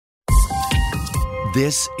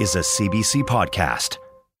This is a CBC podcast.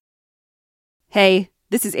 Hey,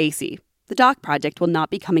 this is AC. The Doc Project will not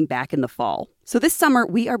be coming back in the fall. So this summer,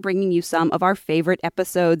 we are bringing you some of our favorite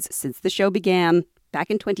episodes since the show began back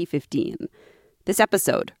in 2015. This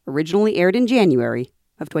episode originally aired in January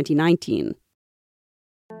of 2019.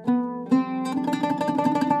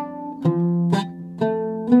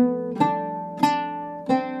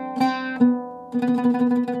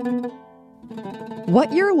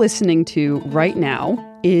 What you're listening to right now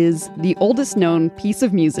is the oldest known piece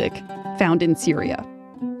of music found in Syria.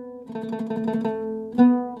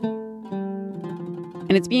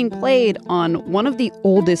 And it's being played on one of the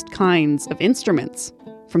oldest kinds of instruments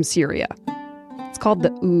from Syria. It's called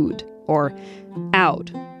the oud, or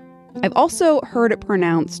oud. I've also heard it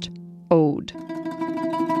pronounced ode.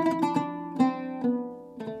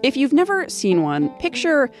 If you've never seen one,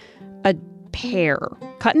 picture a pear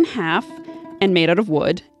cut in half and made out of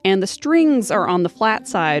wood, and the strings are on the flat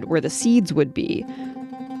side where the seeds would be.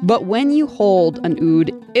 But when you hold an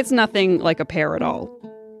oud, it's nothing like a pear at all.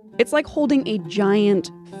 It's like holding a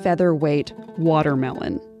giant featherweight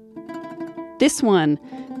watermelon. This one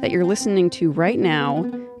that you're listening to right now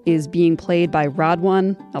is being played by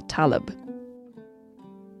Radwan Altaleb.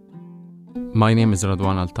 My name is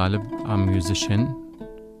Radwan Altaleb. I'm a musician.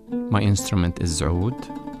 My instrument is oud.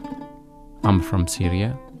 I'm from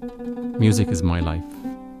Syria. Music is my life,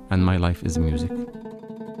 and my life is music.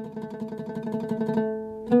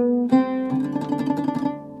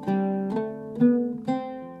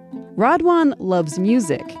 Radwan loves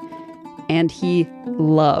music, and he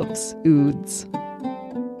loves ouds.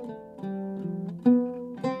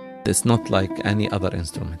 It's not like any other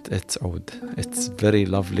instrument. It's oud. It's very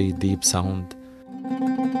lovely, deep sound.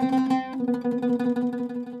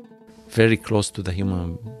 Very close to the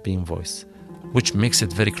human being voice, which makes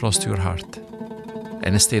it very close to your heart.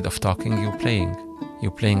 And instead of talking, you're playing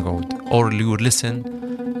oud. Or you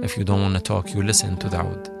listen, if you don't want to talk, you listen to the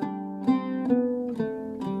oud.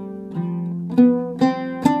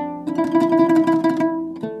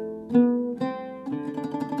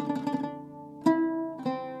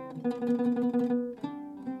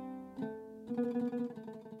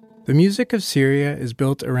 The music of Syria is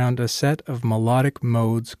built around a set of melodic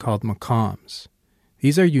modes called maqams.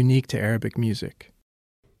 These are unique to Arabic music.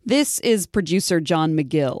 This is producer John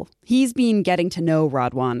McGill. He's been getting to know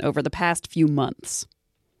Radwan over the past few months.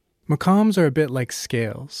 Maqams are a bit like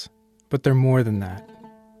scales, but they're more than that.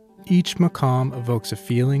 Each maqam evokes a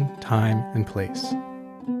feeling, time, and place.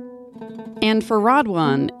 And for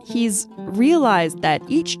Radwan, he's realized that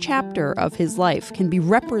each chapter of his life can be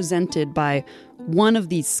represented by one of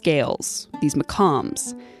these scales, these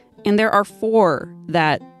maqams. And there are 4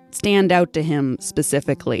 that stand out to him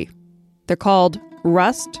specifically. They're called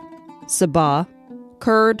Rust, Sabah,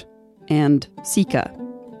 Kurd, and Sika.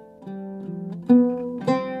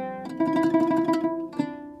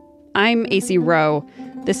 I'm AC Rowe.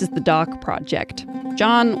 This is the Doc Project.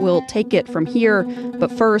 John will take it from here,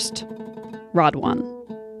 but first, Radwan.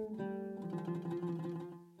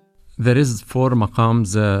 There is 4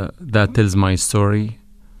 maqams that tells my story,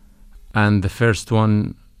 and the first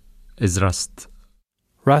one is Rust.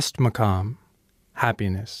 Rust maqam,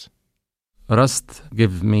 happiness. Rust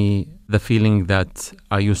gives me the feeling that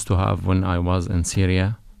I used to have when I was in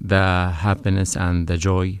Syria, the happiness and the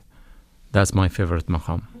joy. That's my favorite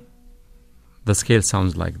maqam. The scale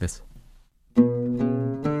sounds like this.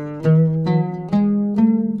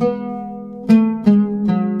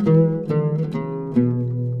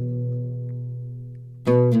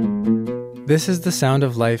 This is the sound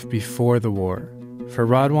of life before the war. For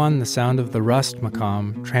Radwan, the sound of the Rust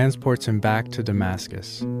maqam transports him back to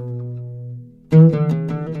Damascus.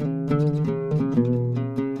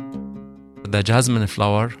 The jasmine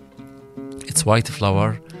flower, it's white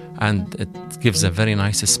flower, and it gives a very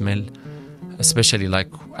nice smell, especially like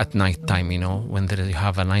at night time, when you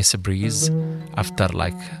have a nice breeze after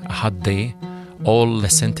like a hot day. All the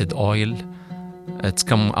scented oil, it's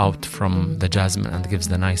come out from the jasmine and gives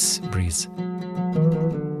the nice breeze.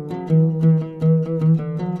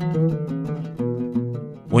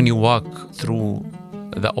 When you walk through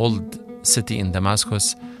the old city in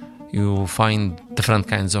Damascus, you find different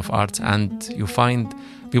kinds of art, and you find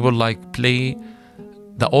people like play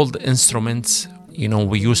the old instruments,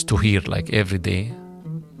 we used to hear like every day,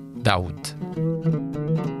 the oud.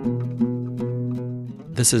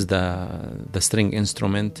 This is the string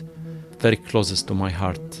instrument, very closest to my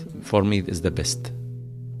heart. For me, it is the best.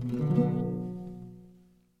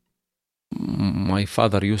 My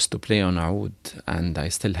father used to play on oud, and I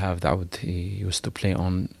still have the oud he used to play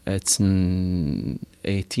on. It's in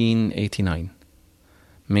 1889.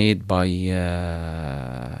 made by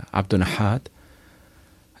Abdul Nahad,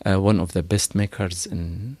 one of the best makers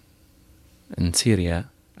in Syria.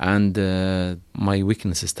 And my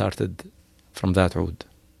weakness started from that oud.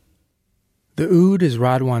 The oud is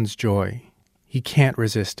Radwan's joy. He can't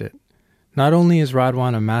resist it. Not only is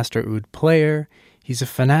Radwan a master oud player, he's a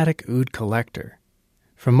fanatic oud collector.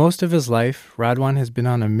 For most of his life, Radwan has been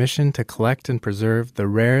on a mission to collect and preserve the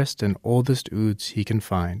rarest and oldest ouds he can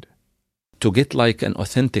find. To get like an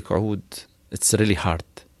authentic oud, it's really hard.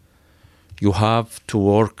 You have to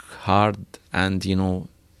work hard and,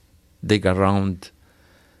 dig around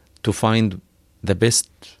to find the best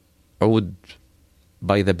oud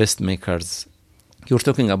by the best makers. You're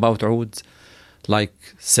talking about ouds like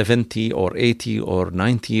 70 or 80 or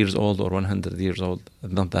 90 years old or 100 years old.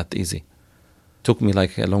 Not that easy. Took me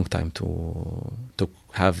like a long time to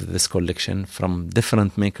have this collection from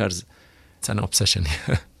different makers. It's an obsession.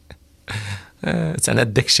 It's an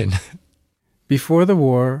addiction. Before the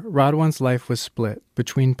war, Radwan's life was split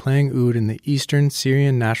between playing oud in the Eastern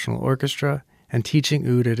Syrian National Orchestra and teaching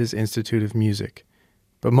oud at his Institute of Music.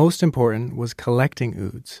 But most important was collecting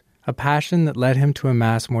ouds, a passion that led him to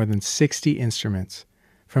amass more than 60 instruments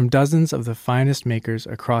from dozens of the finest makers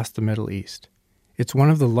across the Middle East. It's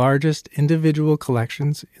one of the largest individual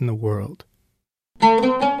collections in the world.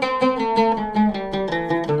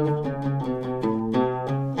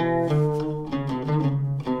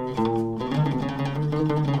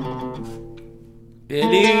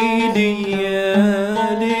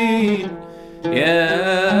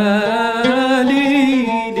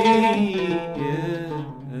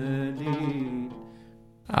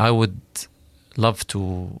 I would love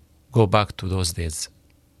to go back to those days.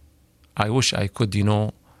 I wish I could,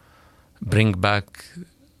 bring back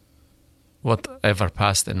whatever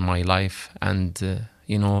passed in my life and,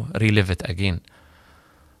 relive it again.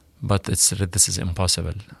 But this is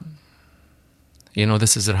impossible.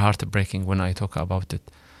 This is heartbreaking when I talk about it.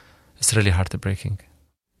 It's really heartbreaking.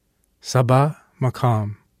 Sabah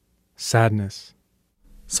Maqam, sadness.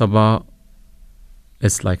 Sabah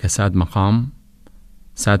is like a sad maqam,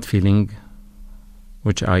 sad feeling,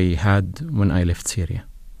 which I had when I left Syria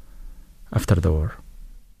after the war.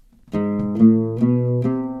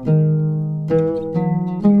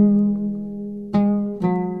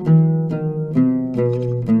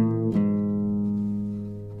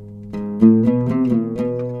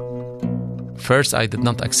 First, I did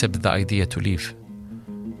not accept the idea to leave.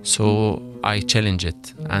 So I challenged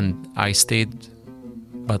it and I stayed,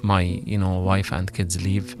 but my, wife and kids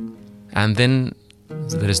leave. And then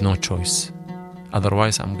there is no choice.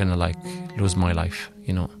 Otherwise, I'm gonna lose my life,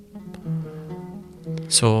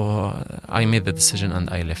 So I made the decision and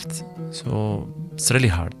I left. So it's really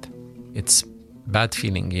hard. It's bad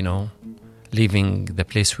feeling, leaving the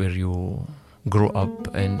place where you grew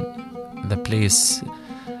up and the place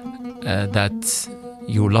that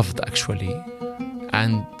you loved actually.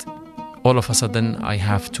 And all of a sudden I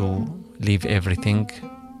have to leave everything.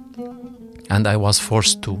 And I was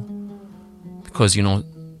forced to, because,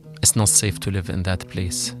 it's not safe to live in that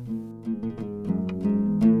place.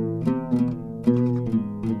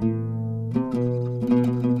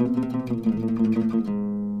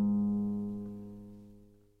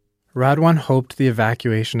 Radwan hoped the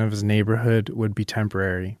evacuation of his neighborhood would be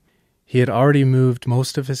temporary. He had already moved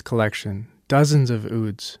most of his collection, dozens of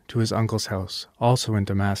ouds, to his uncle's house, also in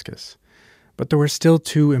Damascus. But there were still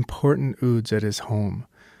two important ouds at his home,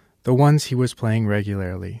 the ones he was playing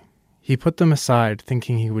regularly. He put them aside,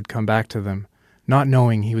 thinking he would come back to them, not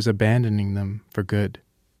knowing he was abandoning them for good.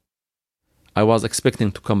 I was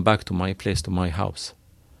expecting to come back to my place, to my house.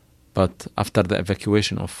 But after the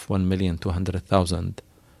evacuation of 1,200,000,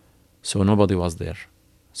 so nobody was there.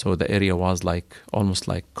 So the area was almost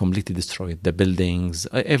completely destroyed. The buildings,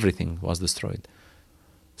 everything was destroyed.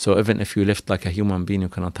 So even if you left like a human being, you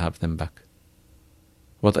cannot have them back.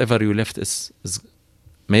 Whatever you left is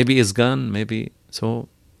maybe is gone, maybe so.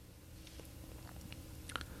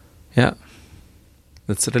 Yeah,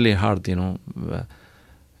 it's really hard, You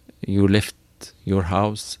left your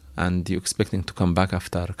house and you're expecting to come back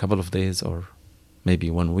after a couple of days or maybe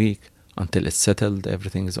 1 week until it's settled,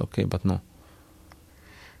 everything is okay, but no.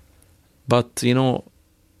 But, the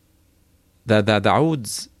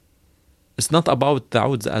ouds, it's not about the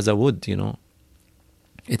ouds as a wood,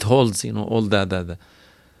 It holds, all the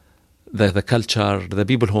culture, the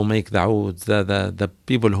people who make the ouds, the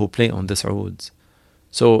people who play on these ouds.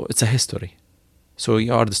 So it's a history. So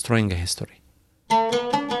you are destroying a history.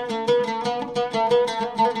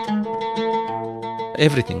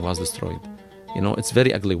 Everything was destroyed. It's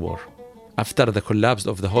very ugly war. After the collapse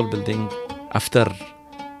of the whole building, after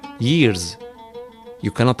years,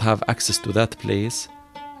 you cannot have access to that place,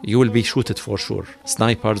 you will be shooted for sure.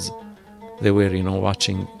 Snipers, they were,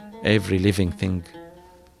 watching every living thing,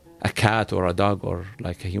 a cat or a dog or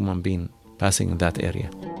like a human being passing in that area.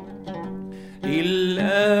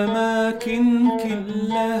 الأماكن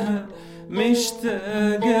كلها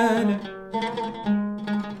مشتاقة لك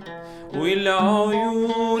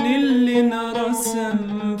والعيون اللي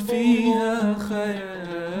انرسم فيها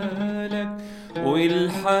خيالك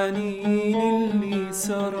والحنين اللي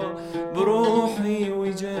سرى بروحي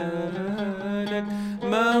وجالك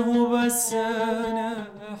ما هو بس أنا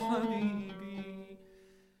حبيبي.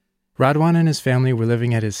 Radwan and his family were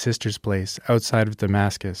living at his sister's place outside of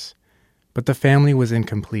Damascus, but the family was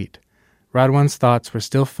incomplete. Radwan's thoughts were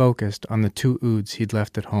still focused on the 2 ouds he'd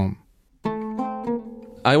left at home.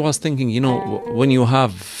 I was thinking, when you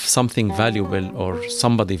have something valuable or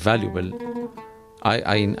somebody valuable,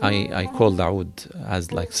 I call the oud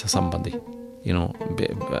as like somebody,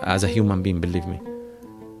 as a human being, believe me.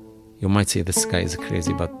 You might say this guy is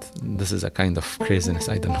crazy, but this is a kind of craziness,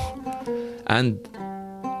 I don't know. And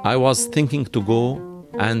I was thinking to go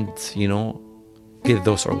and, get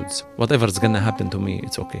those ouds. Whatever's gonna happen to me,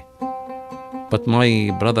 it's okay. But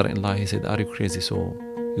my brother-in-law, he said, are you crazy? So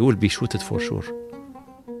you will be shooted for sure.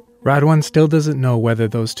 Radwan still doesn't know whether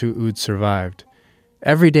those 2 ouds survived.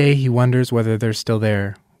 Every day he wonders whether they're still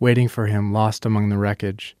there, waiting for him lost among the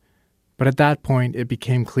wreckage. But at that point, it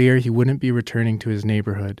became clear he wouldn't be returning to his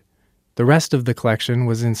neighborhood. The rest of the collection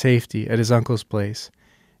was in safety at his uncle's place,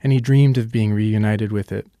 and he dreamed of being reunited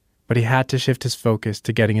with it. But he had to shift his focus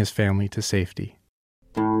to getting his family to safety.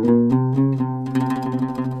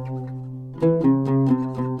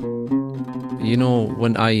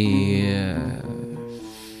 When I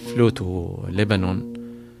flew to Lebanon,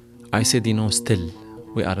 I said, still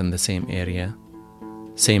we are in the same area,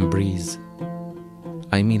 same breeze.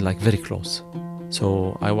 I mean, like very close.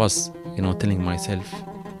 So I was, telling myself,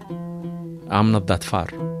 I'm not that far.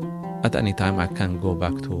 At any time I can go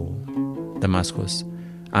back to Damascus.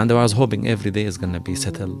 And I was hoping every day is going to be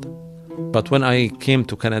settled. But when I came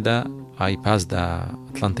to Canada, I passed the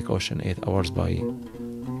Atlantic Ocean 8 hours by,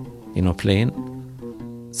 plane.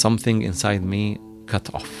 Something inside me cut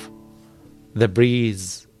off. The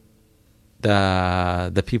breeze,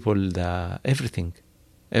 the people, everything.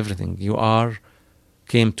 You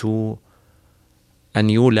came to a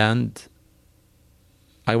new land.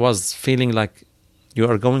 I was feeling like you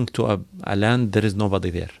are going to a land, there is nobody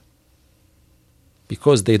there.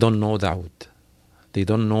 Because they don't know the Oud. They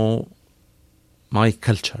don't know my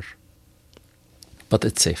culture. But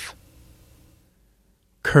it's safe.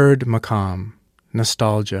 Kurd Maqam,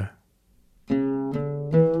 nostalgia.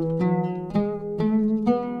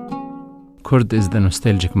 Kurd is the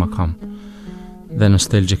nostalgic maqam. The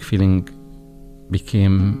nostalgic feeling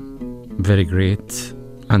became very great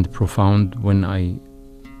and profound when I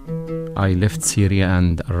left Syria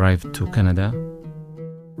and arrived to Canada.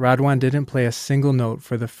 Radwan didn't play a single note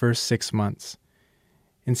for the first 6 months.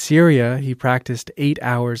 In Syria, he practiced 8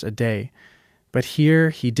 hours a day, but here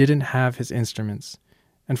he didn't have his instruments,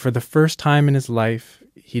 and for the first time in his life,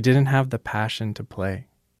 he didn't have the passion to play.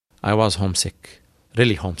 I was homesick,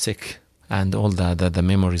 really homesick, and all the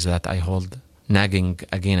memories that I hold nagging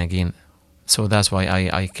again. So that's why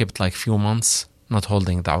I kept like few months not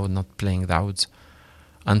holding the Oud, not playing the Ouds,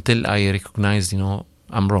 until I recognized,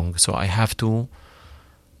 I'm wrong. So I have to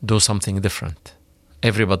do something different.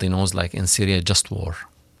 Everybody knows, like in Syria, just war.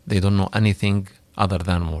 They don't know anything other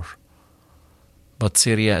than war. But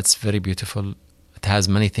Syria, it's very beautiful. It has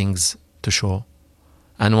many things to show.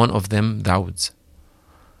 And one of them, the Ouds.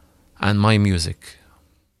 And my music.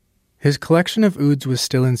 His collection of ouds was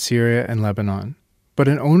still in Syria and Lebanon, but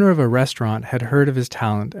an owner of a restaurant had heard of his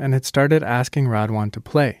talent and had started asking Radwan to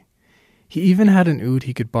play. He even had an oud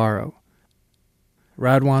he could borrow.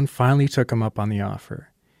 Radwan finally took him up on the offer.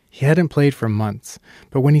 He hadn't played for months,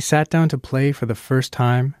 but when he sat down to play for the first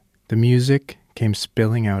time, the music came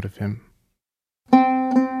spilling out of him.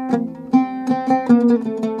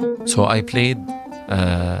 So I played,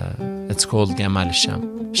 it's called Gamal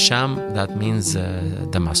al-Sham. Sham, that means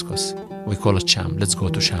Damascus. We call it Sham. Let's go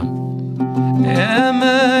to Sham.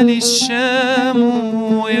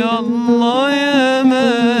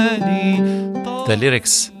 The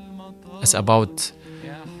lyrics is about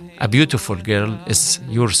a beautiful girl, is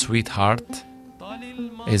your sweetheart,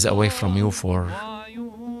 is away from you for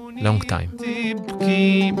long time.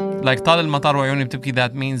 Like طال المطر وعيوني بتبكي,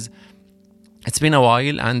 that means it's been a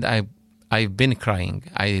while and I've been crying.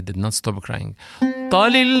 I did not stop crying.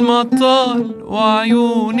 طال المطر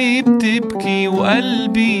وعيوني بتبكي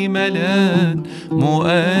وقلبي ملان مو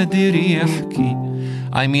قادر يحكي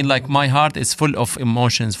I mean, like, my heart is full of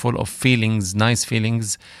emotions, full of feelings, nice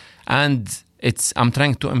feelings, and I'm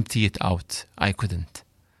trying to empty it out. I couldn't.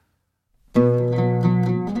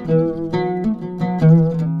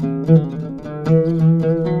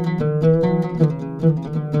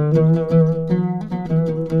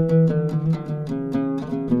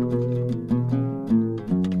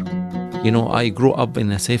 You know, I grew up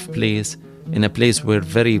in a safe place, in a place where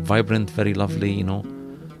very vibrant, very lovely, you know.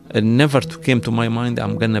 It never came to my mind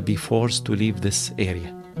I'm gonna be forced to leave this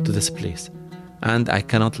area, to this place. And I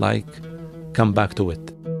cannot, like, come back to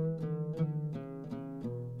it.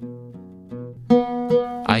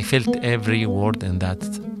 I felt every word in that,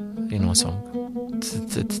 you know, song.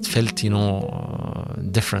 It felt, you know,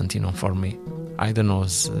 different, you know, for me. I don't know,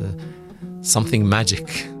 it's something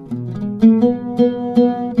magic.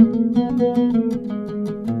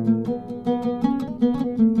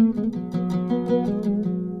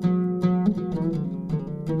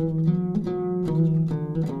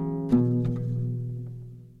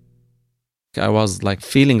 I was like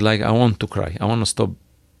feeling like I want to cry. I want to stop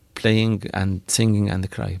playing and singing and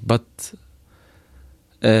cry. But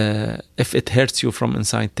if it hurts you from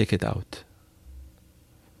inside, take it out.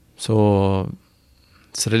 So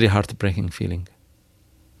it's a really heartbreaking feeling.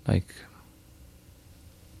 Like,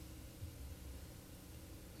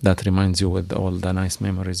 that reminds you with all the nice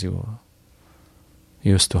memories you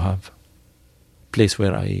used to have. Place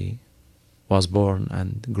where I was born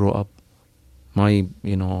and grew up. My,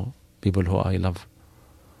 you know, people who I love.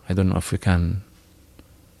 I don't know if we can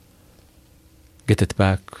get it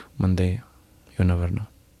back one day. You never know.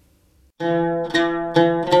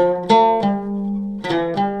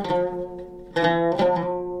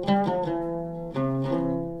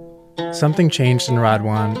 Something changed in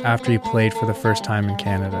Radwan after he played for the first time in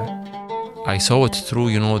Canada. I saw it through,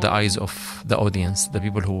 you know, the eyes of the audience, the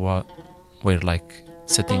people who were like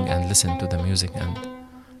sitting and listen to the music and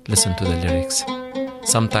listen to the lyrics.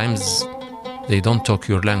 Sometimes they don't talk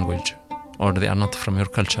your language or they are not from your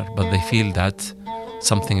culture, but they feel that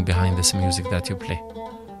something behind this music that you play.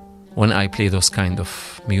 When I play those kind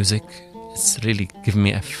of music, it's really give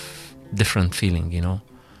me a different feeling, you know.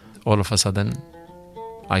 All of a sudden,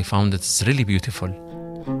 I found it's really beautiful.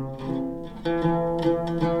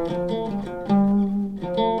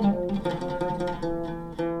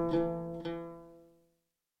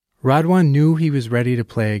 Radwan knew he was ready to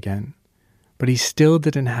play again, but he still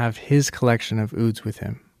didn't have his collection of ouds with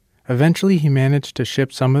him. Eventually, he managed to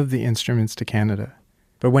ship some of the instruments to Canada.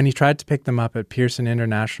 But when he tried to pick them up at Pearson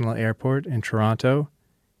International Airport in Toronto,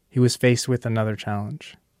 he was faced with another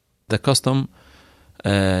challenge. The custom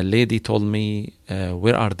lady told me,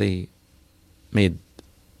 where are they made?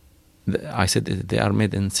 I said, they are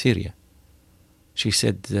made in Syria. She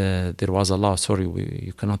said, there was a law, sorry,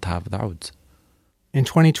 you cannot have the ouds. In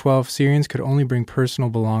 2012, Syrians could only bring personal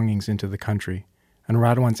belongings into the country, and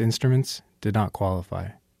Radwan's instruments did not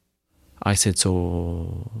qualify. I said,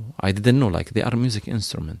 so I didn't know, like, they are a music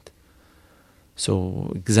instrument.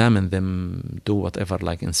 So examine them, do whatever,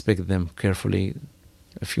 like inspect them carefully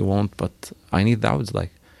if you want, but I need the ouds.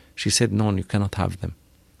 Like, she said, no, you cannot have them.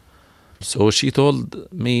 So she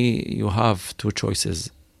told me, you have two choices.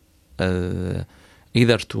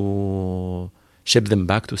 Either to ship them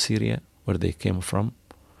back to Syria, where they came from,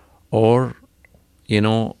 or, you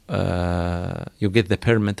know, you get the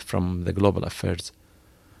permit from the Global Affairs,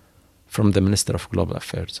 from the Minister of Global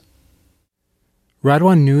Affairs.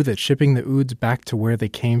 Radwan knew that shipping the ouds back to where they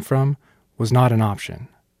came from was not an option.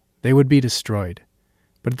 They would be destroyed.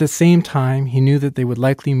 But at the same time, he knew that they would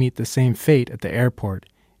likely meet the same fate at the airport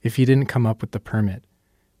if he didn't come up with the permit.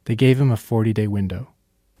 They gave him a 40-day window.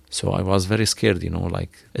 So I was very scared, you know,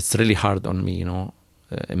 like, it's really hard on me, you know.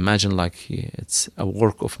 Imagine, like, it's a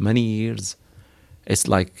work of many years. It's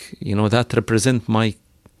like, you know, that represent my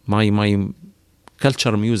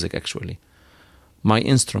culture, music, actually. My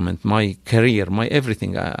instrument, my career, my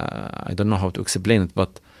everything. I don't know how to explain it,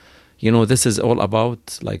 but, you know, this is all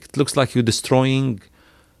about, like, it looks like you're destroying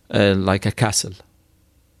like a castle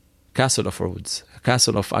of ouds, a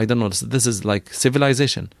castle of, I don't know, this is like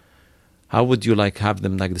civilization. How would you, like, have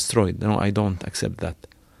them, like, destroyed? No, I don't accept that.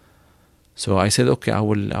 So I said, okay, I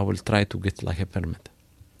will try to get, like, a permit.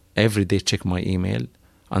 Every day check my email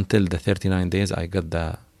until the 39 days I got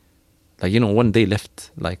the, like, you know, one day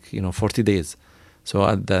left, like, you know, 40 days. So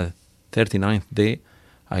at the 39th day,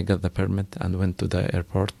 I got the permit and went to the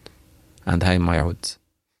airport and had my ouds.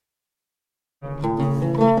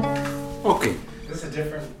 Okay. This is a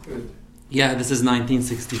different oud. Yeah, this is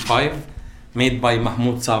 1965, made by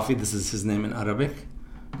Mahmoud Safi. This is his name in Arabic.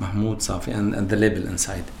 Mahmoud Safi, and the label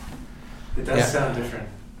inside. It does sound different.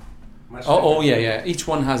 Oh, yeah. Each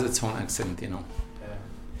one has its own accent, you know.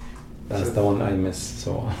 That's the one I miss,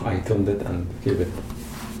 so I tuned it and keep it.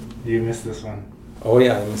 You miss this one? Oh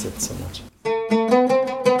yeah, I miss it so much.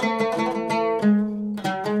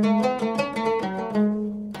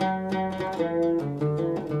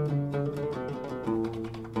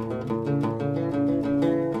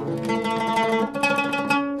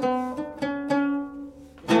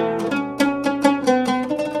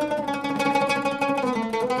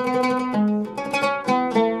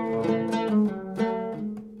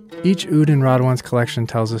 Each oud in Radwan's collection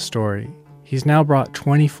tells a story. He's now brought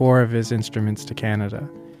 24 of his instruments to Canada.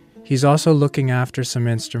 He's also looking after some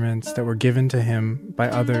instruments that were given to him by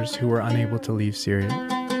others who were unable to leave Syria.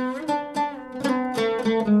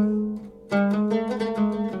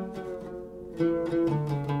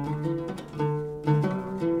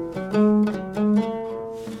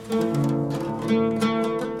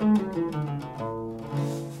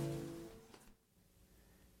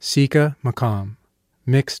 Sika Maqam,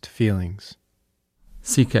 mixed feelings.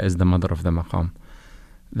 Sika is the mother of the maqam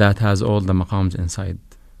that has all the maqams inside.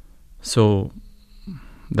 So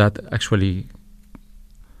that actually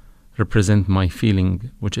represent my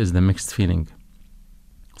feeling, which is the mixed feeling.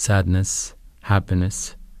 Sadness,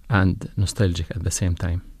 happiness, and nostalgic at the same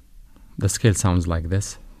time. The scale sounds like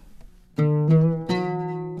this.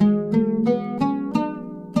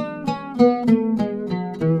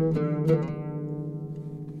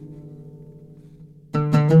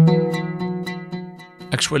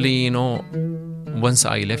 Actually, you know, once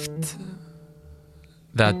I left,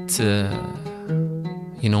 that,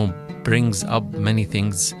 brings up many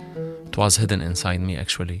things. It was hidden inside me,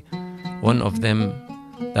 actually. One of them,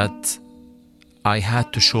 that I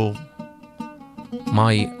had to show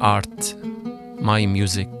my art, my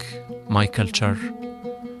music, my culture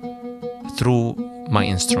through my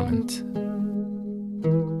instrument.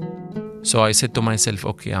 So I said to myself,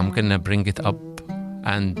 okay, I'm gonna bring it up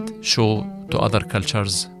and show to other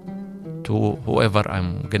cultures, to whoever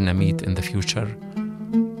I'm gonna meet in the future,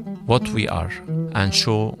 what we are, and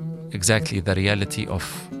show exactly the reality of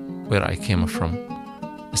where I came from.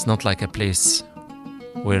 It's not like a place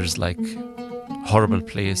where it's like horrible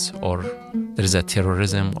place or there is a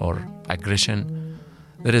terrorism or aggression.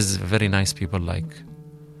 There is very nice people like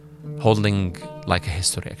holding like a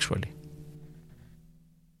history, actually.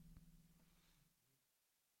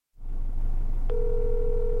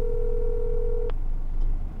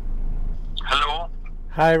 Hello.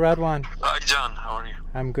 Hi, Radwan. Hi, John. How are you?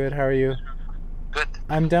 I'm good. How are you? Good.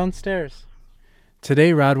 I'm downstairs.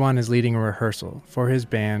 Today, Radwan is leading a rehearsal for his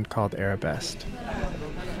band called Arabesque.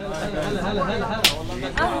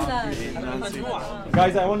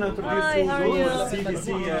 Guys, I want to introduce you to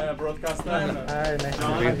CBC broadcaster. Hi, nice to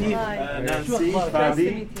meet you.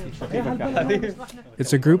 Nancy,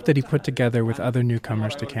 It's a group that he put together with other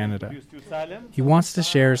newcomers to Canada. He wants to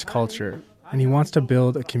share his culture, and he wants to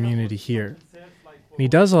build a community here. And he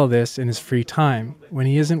does all this in his free time when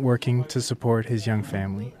he isn't working to support his young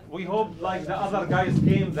family. We hope, like the other guys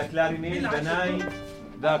came, the clarinet, the nai,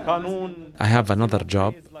 the qanoon. I have another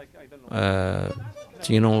job.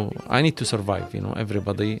 I need to survive.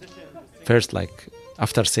 Everybody first, like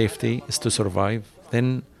after safety, is to survive.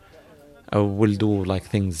 Then we'll do like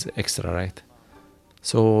things extra, right?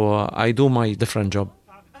 So I do my different job.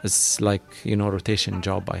 It's like rotation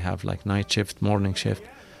job. I have like night shift, morning shift,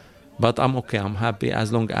 but I'm okay. I'm happy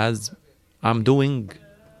as long as I'm doing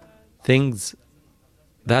things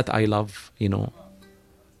that I love,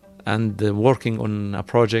 and working on a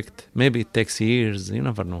project. Maybe it takes years. You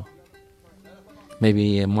never know.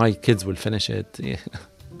 Maybe my kids will finish it,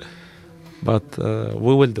 but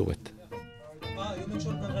we will do it.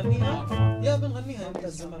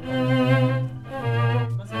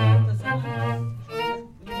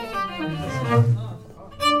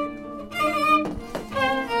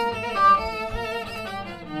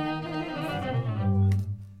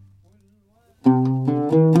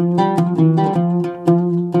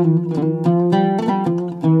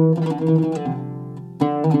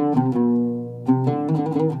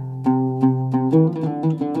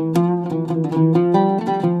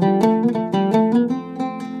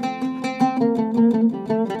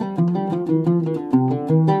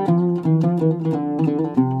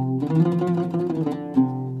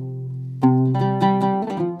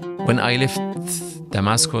 When I left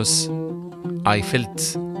Damascus, I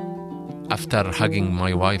felt, after hugging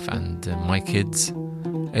my wife and my kids,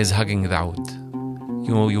 is hugging the Oud.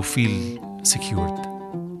 You feel secured.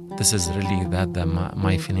 This is really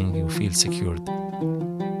my feeling. You feel secured.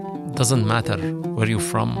 Doesn't matter where you're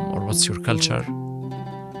from or what's your culture,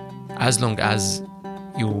 as long as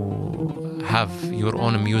you have your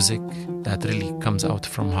own music that really comes out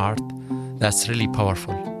from heart, that's really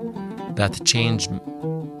powerful, that change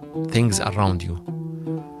things around you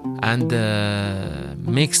and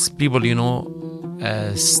makes people,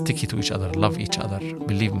 sticky to each other, love each other.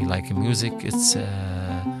 Believe me, like music, it's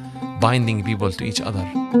binding people to each other.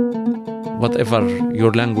 Whatever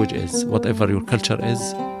your language is, whatever your culture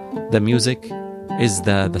is, the music is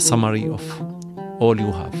the summary of all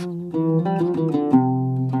you have.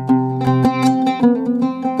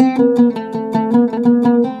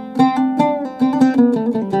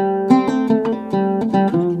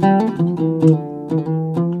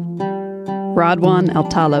 Radwan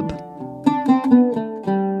Altaleb.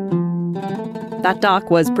 That doc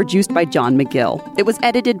was produced by John McGill. It was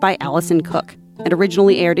edited by Allison Cook and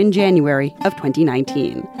originally aired in January of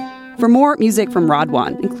 2019. For more music from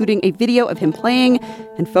Radwan, including a video of him playing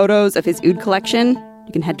and photos of his oud collection,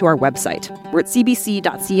 you can head to our website. We're at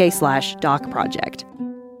cbc.ca/docproject.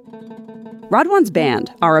 Radwan's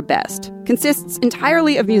band, Arabesque, consists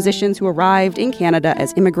entirely of musicians who arrived in Canada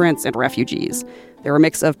as immigrants and refugees. They're a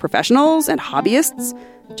mix of professionals and hobbyists,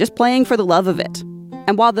 just playing for the love of it.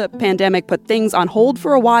 And while the pandemic put things on hold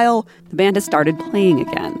for a while, the band has started playing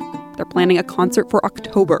again. They're planning a concert for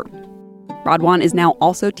October. Radwan is now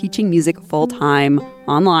also teaching music full-time,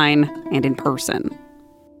 online, and in person.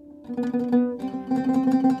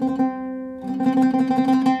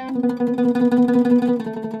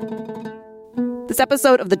 This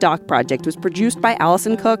episode of The Doc Project was produced by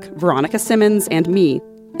Allison Cook, Veronica Simmons, and me.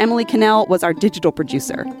 Emily Cannell was our digital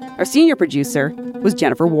producer. Our senior producer was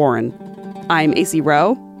Jennifer Warren. I'm AC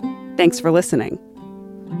Rowe. Thanks for listening.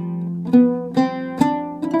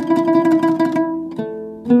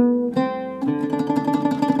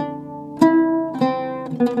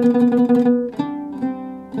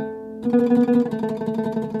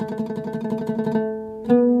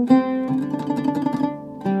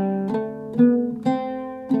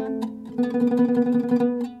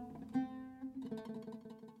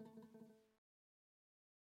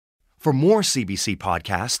 For more CBC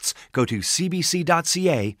podcasts, go to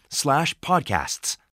cbc.ca/podcasts.